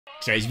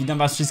Cześć, witam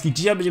was wszystkich.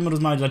 Dzisiaj będziemy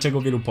rozmawiać,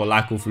 dlaczego wielu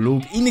Polaków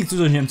lub innych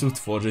cudzoziemców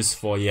tworzy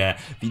swoje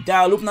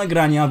wideo lub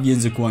nagrania w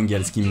języku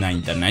angielskim na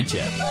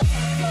internecie.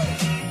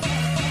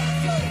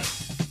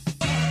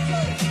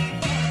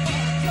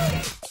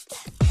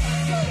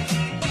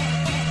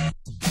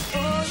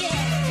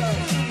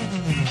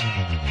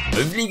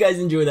 Hopefully you guys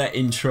enjoyed that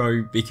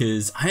intro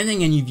because I don't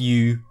think any of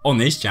you on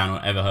this channel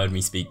ever heard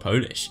me speak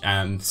Polish.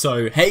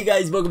 So hey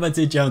guys, welcome back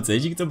to the channel. Today,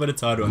 as you can tell by the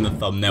title and the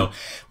thumbnail,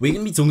 we're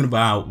going to be talking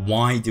about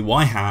why do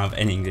I have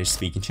an English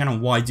speaking channel?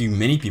 Why do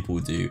many people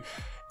do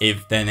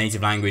if their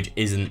native language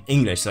isn't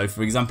English? So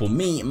for example,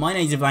 my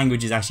native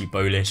language is actually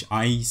Polish.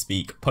 I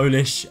speak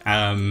Polish,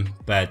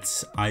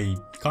 but I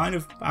kind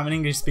of have an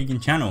English speaking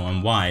channel.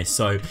 And why?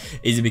 So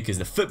is it because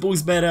the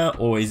football's better,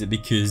 or is it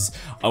because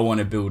I want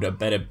to build a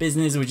better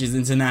business which is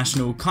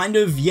international? Kind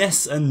of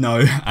yes and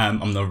no.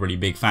 I'm not a really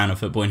big fan of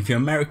football, and if you're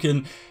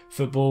American,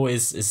 football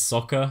is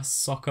soccer,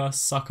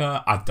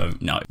 I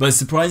don't know. But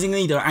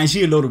surprisingly, there are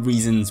actually a lot of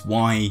reasons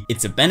why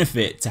it's a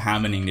benefit to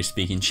have an English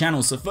speaking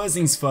channel. So first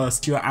things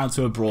first, you're out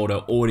to a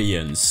broader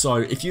audience. So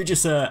if you're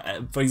just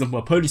for example,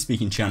 a Polish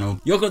speaking channel,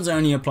 your content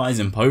only applies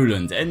in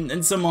Poland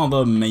and some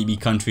other maybe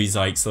countries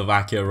like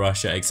Slovakia,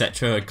 Russia,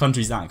 etc.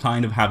 Countries that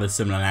kind of have a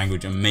similar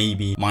language and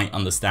maybe might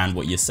understand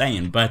what you're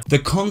saying. But the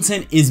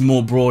content is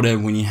more broader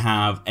when you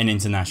have an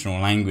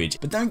international language.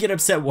 But don't get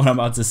upset what I'm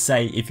about to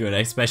say if you're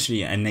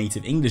especially a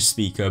native English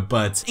speaker,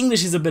 but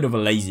English is a bit of a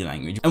lazy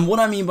language. And what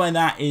I mean by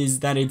that is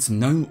that it's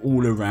known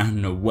all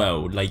around the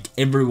world. Like,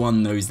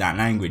 everyone knows that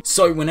language.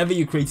 So whenever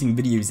you're creating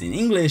videos in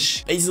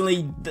English,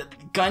 basically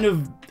kind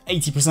of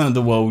 80% of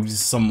the world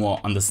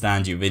somewhat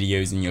understands your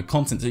videos and your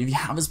content. So if you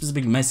have a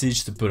specific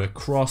message to put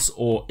across,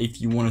 or if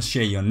you want to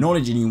share your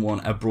knowledge and you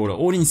want a broader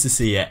audience to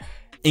see it,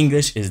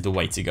 English is the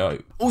way to go.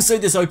 Also,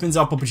 this opens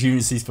up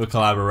opportunities for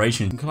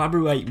collaboration. You can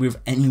collaborate with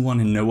anyone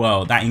in the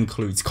world. That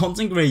includes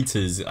content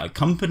creators,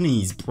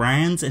 companies,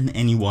 brands, and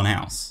anyone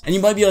else. And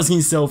you might be asking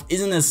yourself,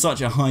 isn't there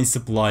such a high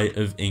supply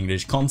of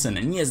English content?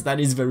 And yes,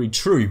 that is very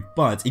true.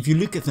 But if you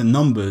look at the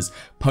numbers,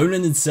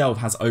 Poland itself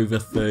has over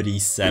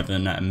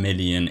 37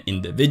 million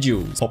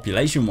individuals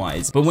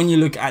population-wise. But when you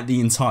look at the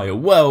entire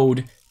world,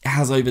 it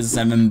has over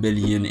 7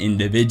 billion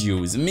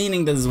individuals,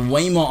 meaning there's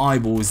way more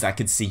eyeballs that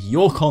could see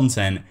your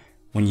content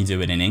when you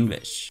do it in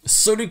English.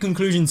 So the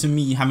conclusion to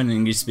me, having an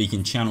English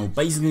speaking channel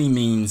basically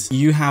means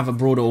you have a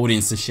broader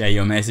audience to share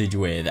your message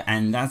with,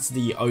 and that's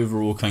the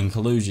overall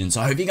conclusion.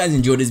 So I hope you guys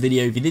enjoyed this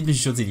video. If you did, be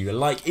sure to leave a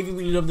like. If you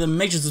really loved them,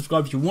 make sure to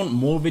subscribe. If you want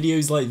more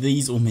videos like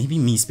these, or maybe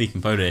me speaking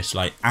Polish,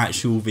 like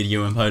actual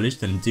video in Polish,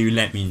 then do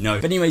let me know.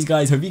 But anyways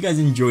guys, hope you guys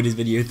enjoyed this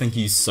video. Thank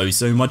you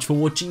so much for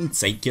watching.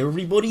 Take care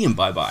everybody, and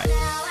bye bye.